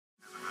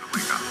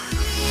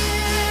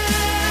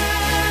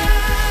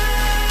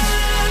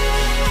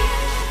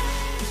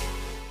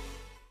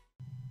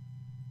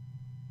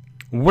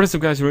What is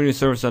up, guys?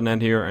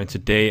 Servers.net here, and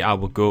today I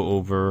will go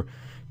over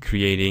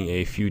creating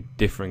a few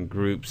different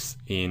groups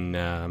in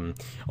on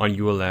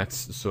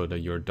ULX so that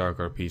your Dark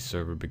RP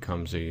server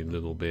becomes a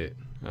little bit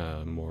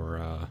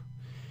more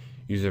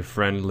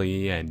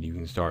user-friendly, and you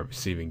can start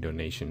receiving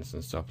donations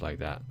and stuff like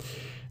that.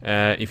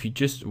 If you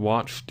just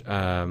watched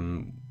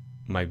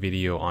my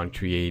video on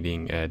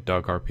creating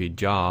Dark RP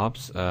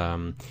jobs,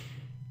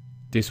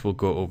 this will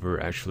go over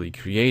actually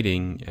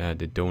creating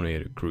the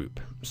donator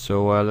group.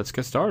 So let's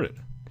get started.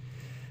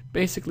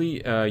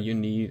 Basically, you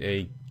need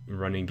a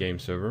running game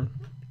server,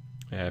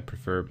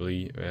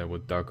 preferably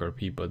with Dark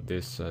RP, but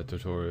this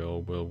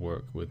tutorial will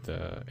work with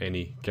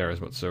any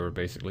Garry's Mod server,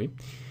 basically.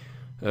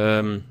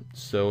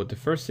 So the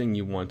first thing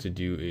you want to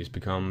do is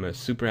become a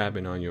super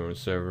admin on your own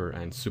server,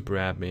 and super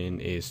admin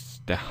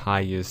is the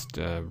highest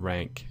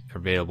rank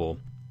available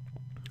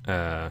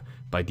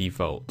by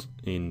default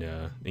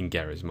in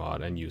Garry's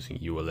Mod and using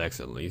ULX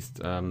at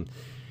least.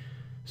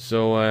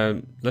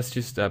 So let's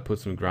just put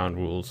some ground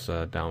rules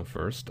down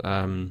first.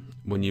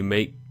 When you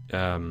make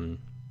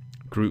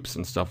groups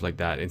and stuff like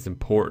that, it's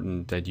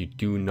important that you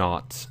do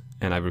not,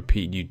 and I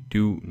repeat, you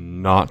do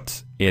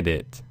not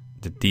edit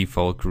the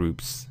default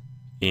groups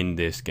in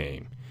this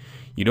game.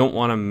 You don't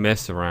want to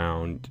mess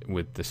around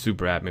with the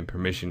super admin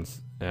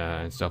permissions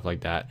and stuff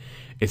like that.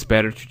 It's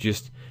better to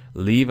just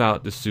leave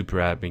out the super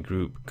admin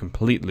group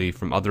completely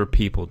from other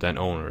people than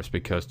owners,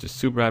 because the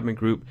super admin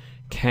group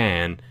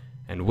can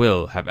and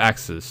will have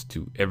access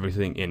to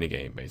everything in the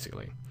game,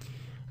 basically.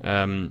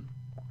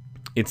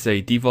 It's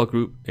a default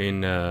group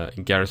in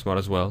Garry's Mod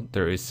as well.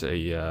 There is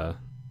a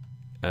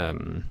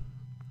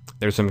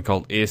there's something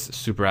called is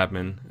super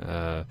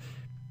admin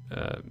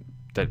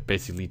that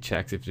basically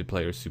checks if the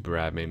player is super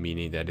admin,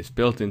 meaning that it's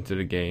built into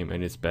the game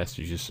and it's best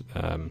to just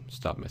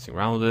stop messing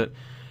around with it.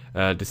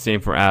 The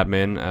same for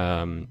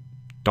admin.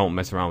 Don't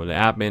mess around with the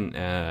admin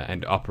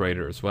and the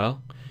operator as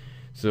well.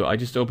 So I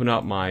just open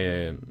up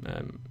my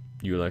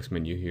ULX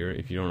menu here.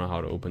 If you don't know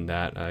how to open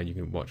that, you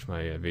can watch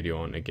my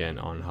video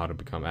on how to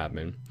become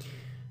admin.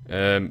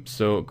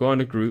 So go on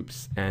to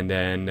groups, and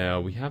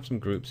then we have some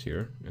groups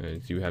here. So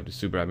you have the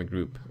super admin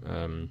group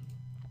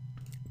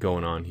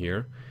going on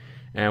here,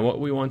 and what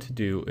we want to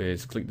do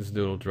is click this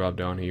little drop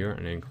down here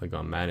and then click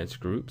on manage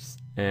groups,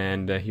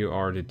 and here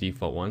are the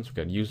default ones. We've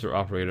got user,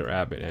 operator,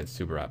 admin, and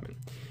super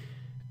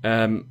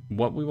admin.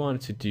 What we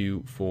want to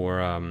do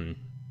for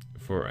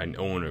an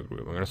owner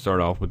group, I'm going to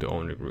start off with the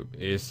owner group,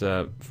 is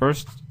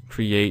first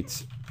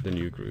create the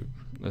new group.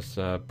 Let's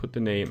put the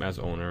name as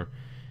owner,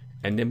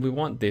 and then we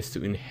want this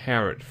to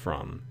inherit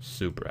from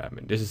super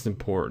admin. This is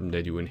important,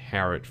 that you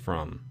inherit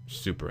from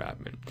super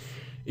admin.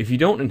 If you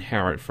don't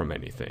inherit from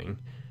anything,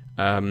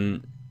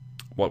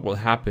 what will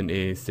happen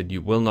is that you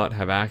will not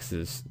have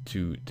access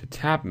to the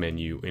tab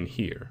menu in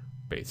here.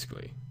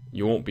 Basically,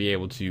 you won't be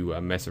able to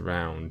mess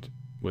around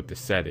with the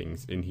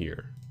settings in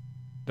here.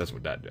 That's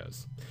what that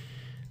does.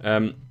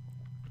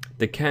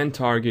 The can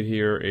target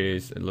here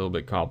is a little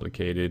bit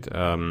complicated.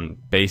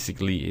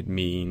 Basically, it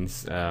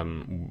means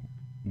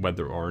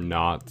whether or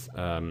not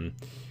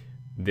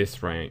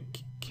this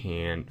rank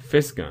can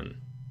fist gun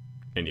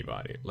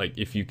anybody, like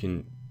if you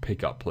can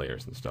pick up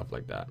players and stuff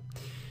like that.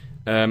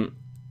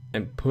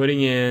 And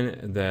putting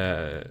in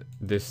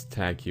this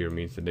tag here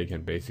means that they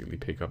can basically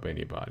pick up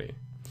anybody.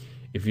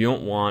 If you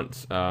don't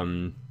want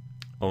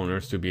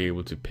owners to be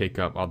able to pick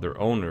up other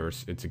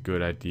owners, it's a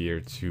good idea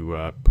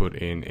to put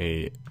in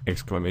a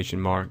exclamation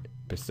mark,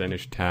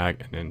 percentage tag,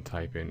 and then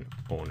type in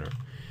owner.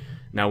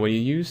 Now when you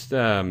use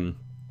the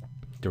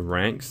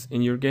ranks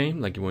in your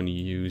game, like when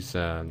you use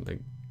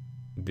like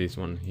this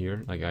one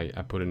here, like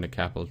I put in the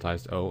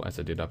capitalized O as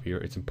I did up here,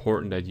 it's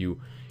important that you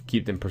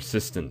keep them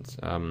persistent.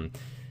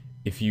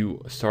 If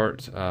you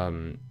start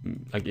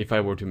like if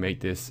I were to make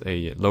this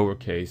a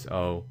lowercase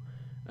o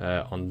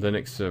on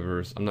Linux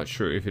servers, I'm not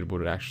sure if it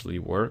would actually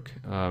work,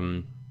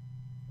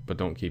 but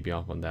don't keep me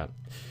up on that.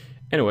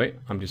 Anyway,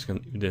 I'm just gonna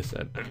do this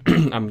at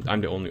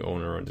I'm the only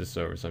owner on this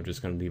server, so I'm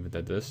just gonna leave it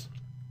at this.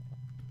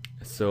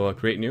 So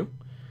create new,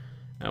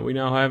 and we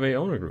now have a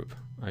owner group.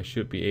 I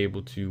should be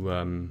able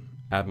to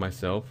add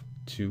myself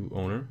to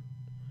owner,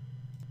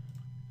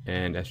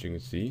 and as you can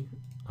see,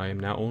 I am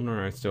now owner,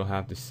 and I still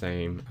have the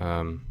same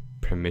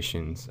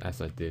permissions as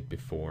I did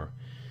before.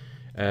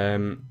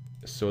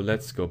 So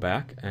let's go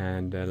back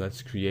and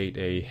let's create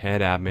a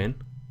head admin,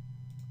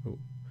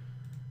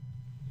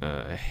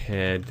 a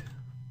head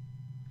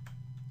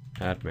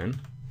admin,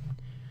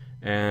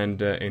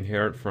 and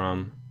inherit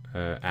from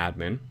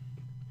admin,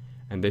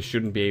 and they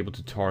shouldn't be able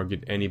to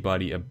target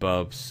anybody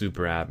above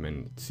super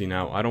admin. See,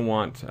 now I don't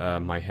want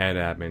my head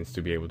admins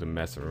to be able to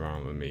mess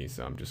around with me,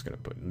 so I'm just gonna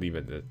leave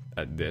it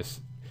at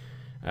this,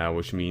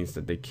 which means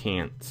that they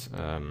can't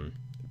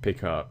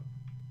pick up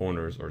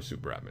owners or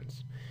super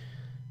admins.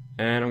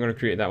 And I'm going to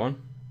create that one,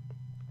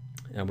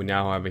 and we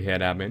now have a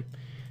head admin.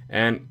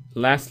 And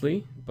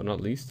lastly but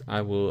not least,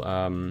 I will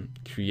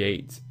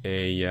create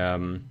a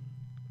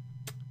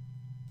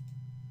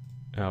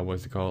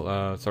what's it called?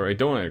 A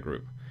donator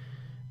group.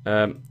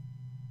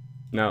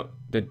 Now,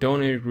 the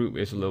donator group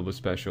is a little bit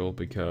special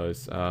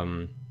because,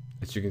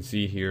 as you can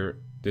see here,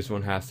 this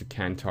one has the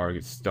can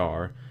target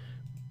star,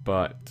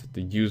 but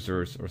the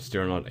users are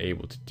still not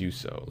able to do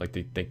so. Like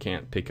they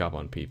can't pick up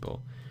on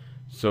people.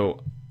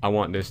 So I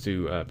want this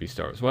to be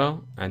star as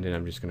well, and then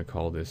I'm just going to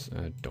call this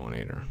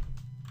donator.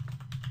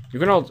 You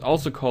can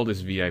also call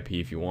this VIP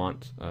if you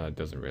want. It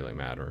doesn't really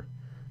matter,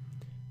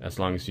 as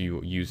long as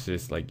you use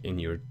this like in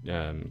your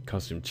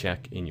custom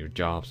check in your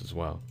jobs as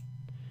well.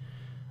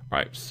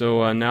 Alright,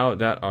 so now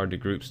that are the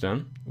groups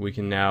done, we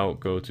can now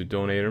go to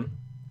donator.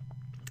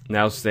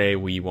 Now say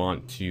we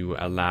want to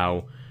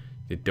allow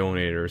the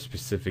donator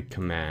specific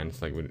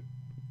commands, like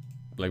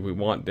we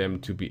want them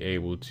to be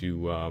able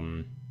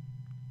to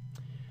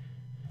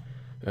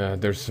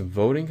there's some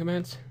voting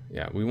commands.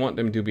 Yeah, we want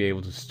them to be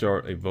able to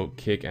start a vote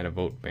kick and a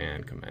vote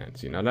ban command.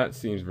 See, now that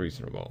seems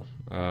reasonable.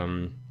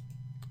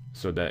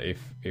 So that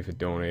if a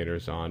donator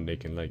is on, they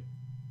can like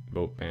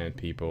vote ban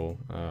people.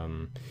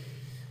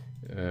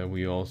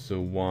 We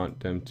also want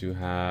them to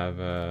have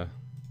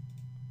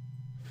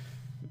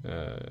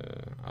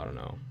I don't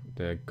know,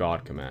 the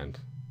God command.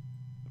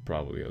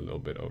 Probably a little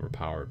bit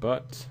overpowered,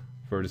 but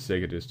for the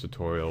sake of this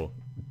tutorial,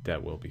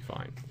 that will be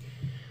fine.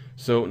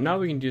 So now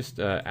we can just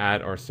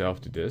add ourselves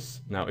to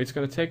this. Now it's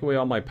going to take away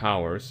all my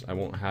powers. I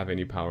won't have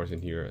any powers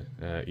in here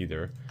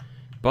either.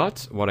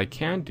 But what I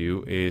can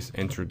do is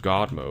enter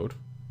God mode,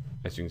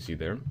 as you can see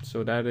there.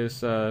 So that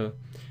is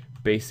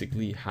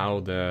basically how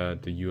the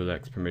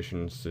ULX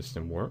permission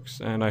system works.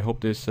 And I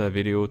hope this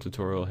video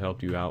tutorial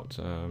helped you out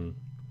on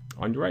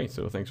your way.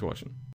 So thanks for watching.